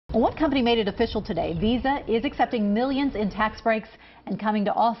Well, one company made it official today. Visa is accepting millions in tax breaks and coming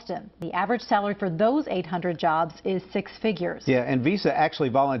to Austin. The average salary for those 800 jobs is 6 figures. Yeah, and Visa actually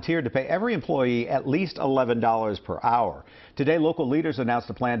volunteered to pay every employee at least $11 per hour. Today, local leaders announced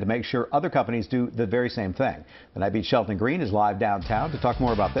a plan to make sure other companies do the very same thing. The Night Beat Shelton Green is live downtown to talk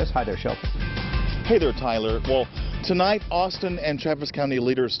more about this. Hi there, Shelton. Hey there, Tyler. Well, tonight, Austin and Travis County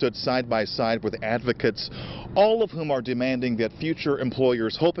leaders stood side by side with advocates, all of whom are demanding that future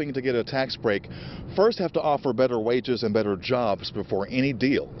employers hoping to get a tax break first have to offer better wages and better jobs before any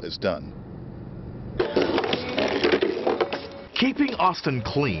deal is done. Keeping Austin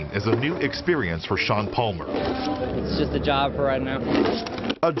clean is a new experience for Sean Palmer. It's just a job for right now.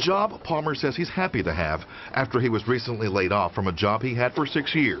 A job Palmer says he's happy to have after he was recently laid off from a job he had for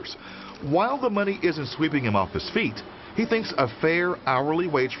 6 years. While the money isn't sweeping him off his feet, he thinks a fair hourly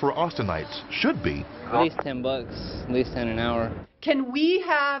wage for Austinites should be at least $10, at least 10 an hour. Can we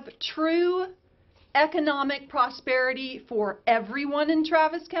have true economic prosperity for everyone in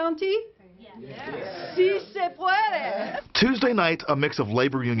Travis County? Yes. Se Puede. Tuesday night, a mix of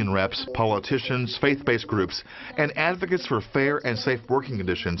labor union reps, politicians, faith-based groups, and advocates for fair and safe working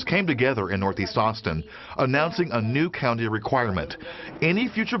conditions came together in Northeast Austin, announcing a new county requirement. Any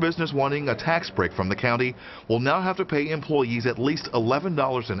future business wanting a tax break from the county will now have to pay employees at least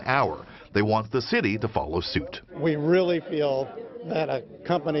 $11 an hour. They want the city to follow suit. We really feel that a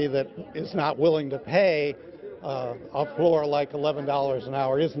company that is not willing to pay a floor like $11 an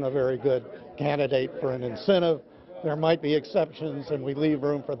hour isn't a very good candidate for an incentive. There might be exceptions, and we leave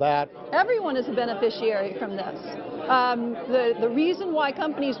room for that. Everyone is a beneficiary from this. The reason why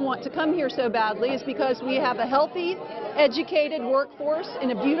companies want to come here so badly is because we have a healthy, educated workforce in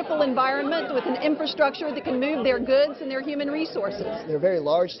a beautiful environment with an infrastructure that can move their goods and their human resources. There are very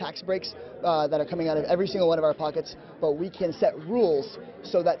large tax breaks that are coming out of every single one of our pockets, but we can set rules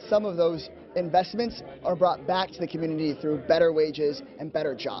so that some of those investments are brought back to the community through better wages and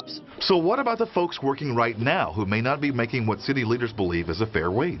better jobs. So what about the folks working right now who may not be making what city leaders believe is a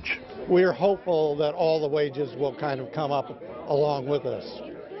fair wage? We're hopeful that all the wages will kind of come up along with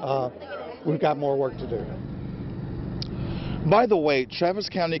us. We've got more work to do. By the way, Travis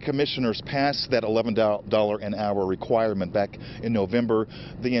County commissioners passed that $11 an hour requirement back in November.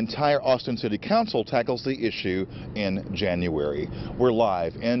 The entire Austin City Council tackles the issue in January. We're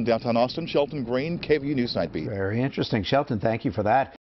live in downtown Austin. Shelton Green, KVU News Night Beat. Very interesting. Shelton, thank you for that.